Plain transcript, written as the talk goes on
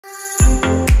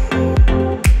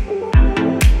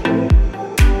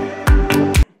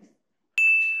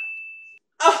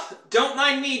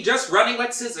mind me just running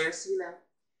with scissors, you know,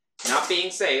 not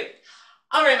being saved.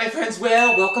 All right, my friends,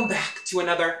 well, welcome back to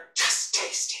another Just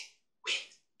Taste It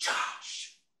with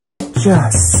Josh.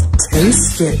 Just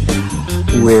taste it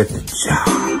with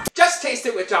Josh. Just Taste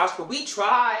It with Josh, where we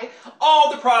try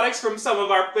all the products from some of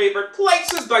our favorite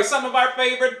places by some of our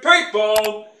favorite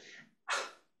people.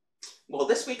 Well,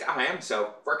 this week I am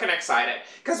so freaking excited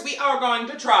because we are going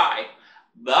to try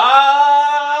the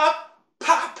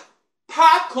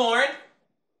popcorn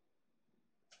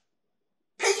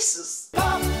pieces.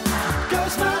 Pop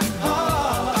goes my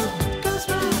heart, goes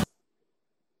my...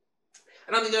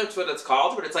 I don't think that's what it's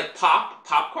called, but it's like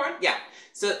popcorn. Yeah.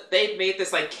 So they've made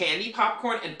this like candy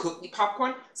popcorn and cookie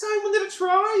popcorn. So I wanted to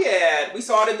try it. We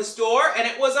saw it in the store and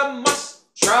it was a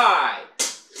must try.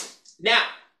 Now,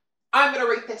 I'm gonna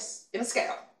rate this in a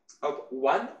scale of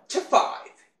 1 to 5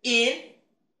 in,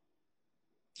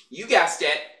 you guessed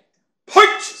it,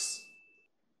 punches.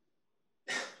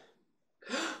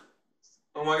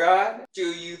 Oh my god. Do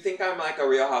you think I'm like a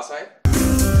real housewife?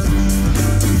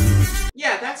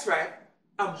 Yeah, that's right.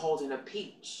 I'm holding a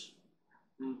peach.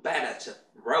 Better to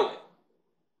throw it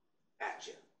at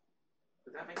you.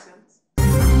 Does that make sense?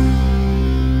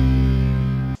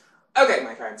 Okay,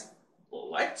 my friends.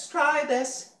 Let's try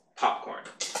this popcorn.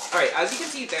 Alright, as you can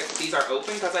see, these are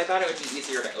open because I thought it would be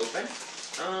easier to open.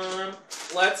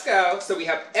 Let's go. So we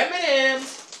have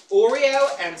M&ms, Oreo,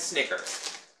 and Snickers.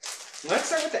 Let's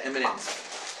start with the M&ms.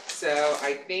 So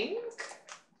I think...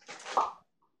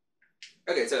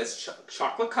 Okay, so it's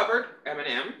chocolate-covered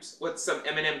M&ms with some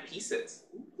M&M pieces.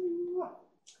 Ooh.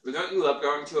 Don't you love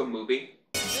going to a movie?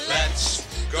 Let's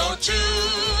go to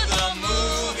the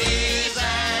movies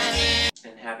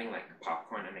and having like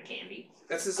popcorn and a candy.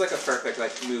 This is like a perfect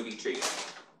like movie treat.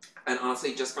 And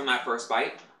honestly, just from that first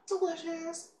bite,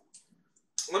 delicious.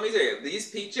 Let me tell you,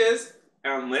 these peaches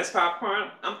and this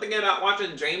popcorn, I'm thinking about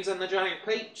watching James and the Giant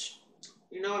Peach.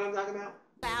 You know what I'm talking about?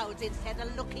 Clouds instead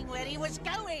of looking where he was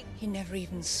going. He never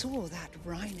even saw that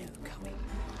rhino coming.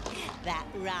 That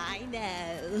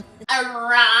rhino. A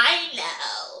rhino.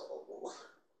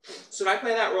 Should I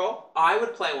play that role? I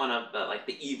would play one of the like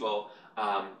the evil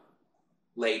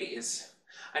ladies.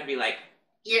 I'd be like,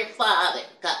 Your father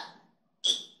got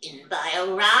eaten by a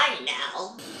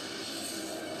rhino.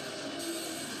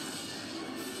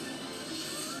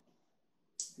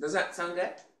 Does that sound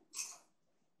good?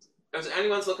 If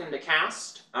anyone's looking to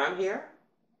cast, I'm here.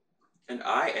 And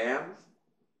I am...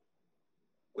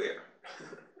 where?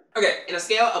 Okay, in a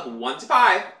scale of 1 to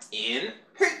 5, in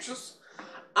pictures,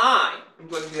 I am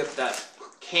going to give the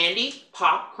Candy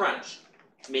Pop Crunch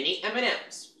Mini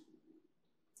M&Ms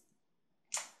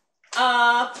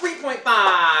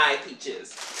 3.5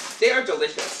 peaches. They are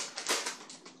delicious.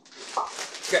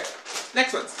 Okay,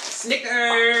 next one,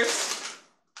 Snickers.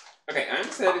 Okay, I'm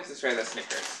excited to try the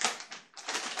Snickers.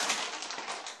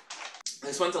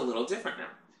 This one's a little different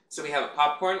now. So we have a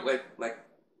popcorn with like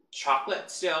chocolate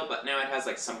still, but now it has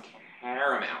like some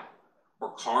caramel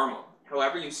or caramel.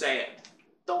 However you say it,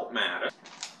 don't matter.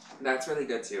 That's really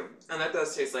good too. And that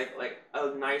does taste like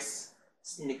a nice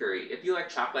Snickery. If you like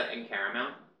chocolate and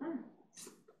caramel.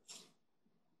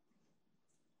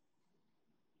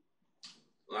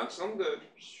 That's some good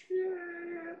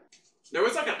shit. There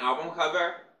was like an album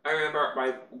cover. I remember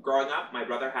growing up, my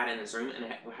brother had in his room and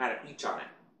it had a peach on it.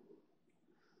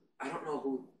 I don't know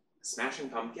who, Smashing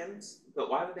Pumpkins? But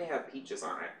why would they have peaches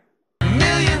on it?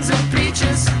 Millions of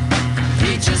peaches,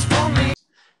 peaches for me.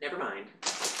 Never mind.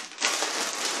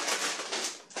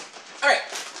 Alright,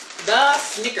 the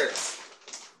Snickers.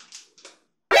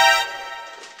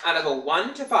 Out of a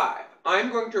 1 to 5,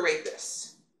 I'm going to rate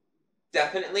this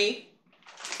definitely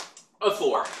a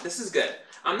 4. This is good.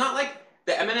 I'm not like,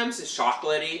 the M&Ms is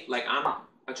chocolatey, like I'm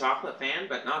a chocolate fan,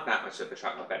 but not that much of a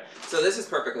chocolate fan. So this is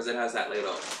perfect because it has that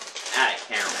little added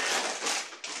caramel.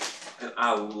 And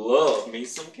I love me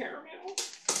some caramel.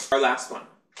 Our last one.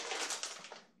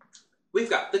 We've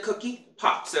got the cookie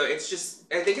pop. So it's just,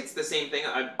 I think it's the same thing.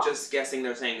 I'm just guessing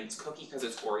they're saying it's cookie because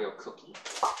it's Oreo cookie.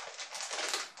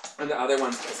 And the other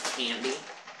one is candy.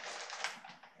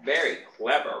 Very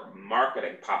clever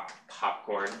marketing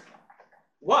popcorn.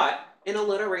 What an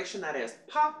alliteration that is.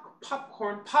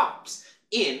 Popcorn pops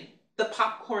in the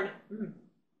popcorn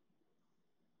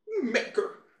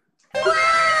maker.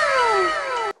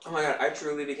 Oh my god, I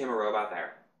truly became a robot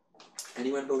there.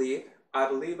 Anyone believe? I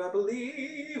believe, I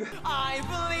believe. I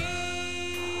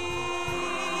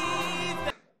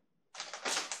believe.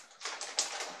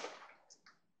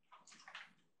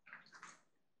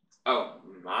 Oh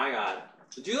my god.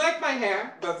 Do you like my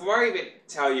hair? Before I even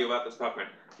tell you about this popcorn,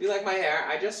 do you like my hair?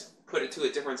 I just put it to a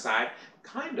different side.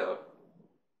 Kind of.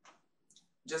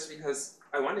 Just because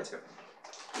I wanted to.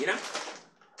 You know?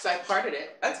 So I parted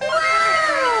it. That's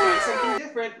fine. Something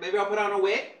different. Maybe I'll put on a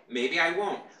wig. Maybe I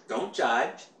won't. Don't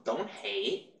judge. Don't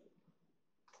hate.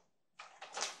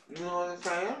 You know what I'm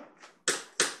saying?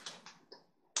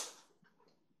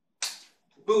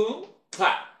 Boom,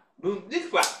 clap. Boom,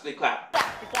 clap, clap.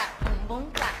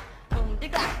 Boom, clap. Boom,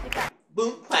 clap.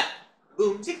 Boom, clap.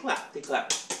 Boom, clap,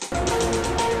 clap.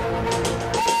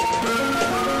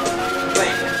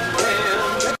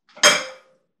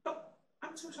 Oh,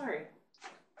 I'm so sorry.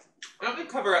 Let me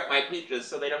cover up my peaches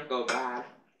so they don't go bad.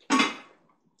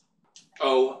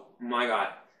 Oh my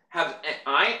god.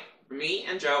 Me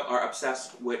and Joe are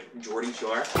obsessed with Geordie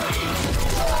Shore.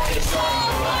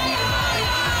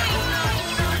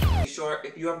 Shore,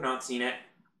 if you have not seen it,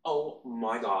 oh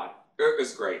my god. It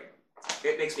is great.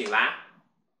 It makes me laugh,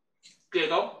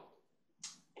 giggle,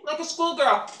 like a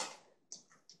schoolgirl.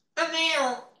 And there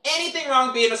ain't anything wrong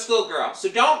with being a schoolgirl, so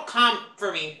don't come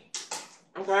for me,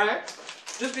 okay?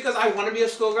 Just because I want to be a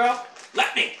schoolgirl,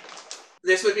 let me.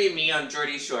 This would be me on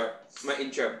Geordie Shore, my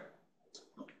intro.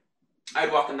 I'd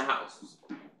walk in the house.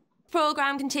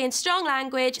 Programme contains strong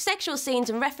language, sexual scenes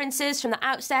and references from the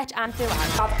outset and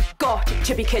throughout. I've got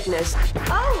to be kidding us.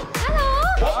 Oh,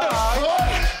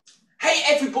 hello! Hey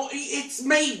everybody, it's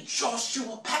me,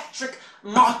 Joshua Patrick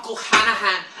Michael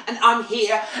Hanrahan, and I'm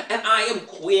here, and I am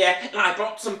queer, and I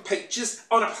brought some peaches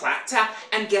on a platter,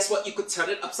 and guess what? You could turn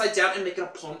it upside down and make it a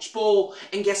punch bowl,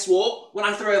 and guess what? When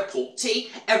I throw a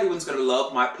party, everyone's gonna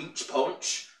love my peach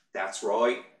punch. That's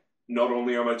right. Not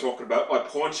only am I talking about my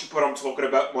punch, but I'm talking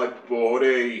about my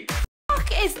body. What the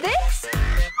fuck is this?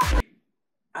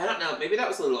 I don't know, maybe that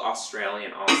was a little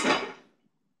Australian also.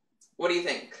 What do you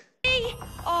think?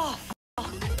 Oh,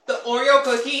 The Oreo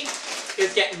cookie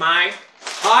is getting my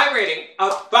high rating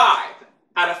of 5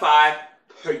 out of 5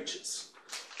 peaches.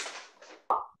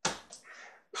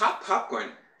 Pop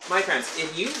popcorn. My friends,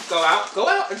 if you go out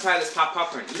and try this pop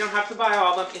popcorn. You don't have to buy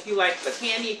all of them. If you like the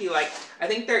candy, if you like, I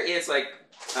think there is like,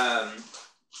 I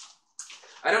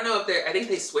don't know if I think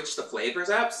they switched the flavors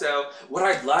up, so what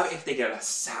I'd love if they get a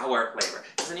sour flavor.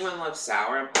 Does anyone love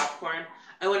sour in popcorn?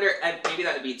 I wonder, maybe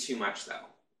that would be too much though.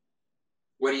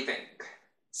 What do you think?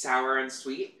 Sour and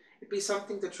sweet? It'd be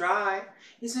something to try.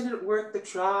 Isn't it worth the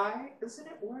try? Isn't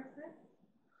it worth it?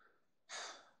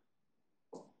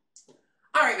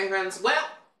 Alright, my friends, well,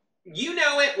 you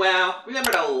know it well.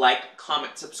 Remember to like,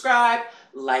 comment, subscribe.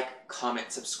 Like,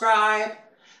 comment, subscribe.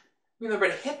 Remember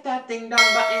to hit that ding dong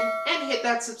button and hit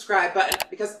that subscribe button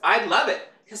because I'd love it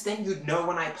because then you'd know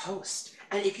when I post.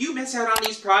 And if you miss out on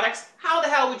these products, how the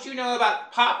hell would you know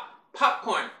about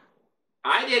popcorn?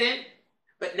 I didn't,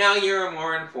 but now you're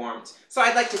more informed. So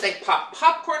I'd like to thank Pop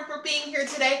Popcorn for being here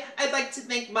today. I'd like to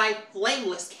thank my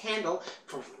flameless candle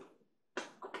for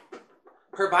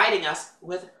providing us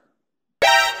with...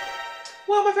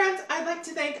 Well, my friends, I'd like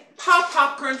to thank Pop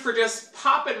Popcorn for just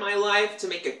popping my life to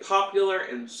make it popular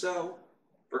and so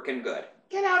freaking good.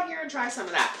 Get out here and try some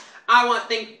of that. I want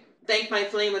to thank my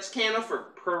flameless candle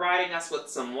for providing us with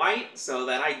some light so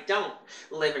that I don't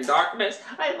live in darkness.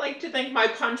 I'd like to thank my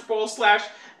punch bowl slash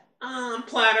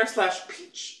platter slash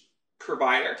peach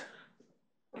provider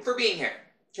for being here.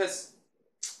 Because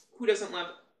who doesn't love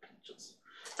peaches?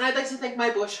 And I'd like to thank my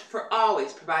bush for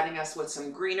always providing us with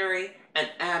some greenery and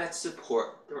added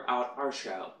support throughout our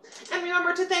show. And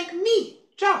remember to thank me,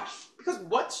 Josh, because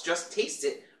what's just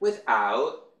tasted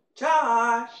without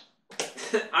Josh?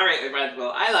 Alright, my friends,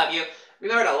 well, I love you.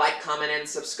 Remember to like, comment, and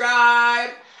subscribe.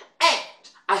 And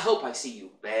I hope I see you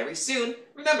very soon.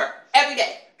 Remember, every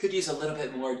day could use a little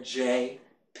bit more JPH.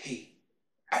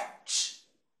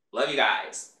 Love you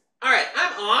guys. Alright,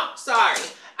 I'm off. Sorry.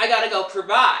 I gotta go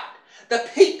provide the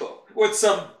people with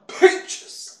some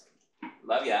peaches.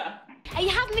 Love ya. are you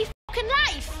having me fucking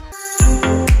life?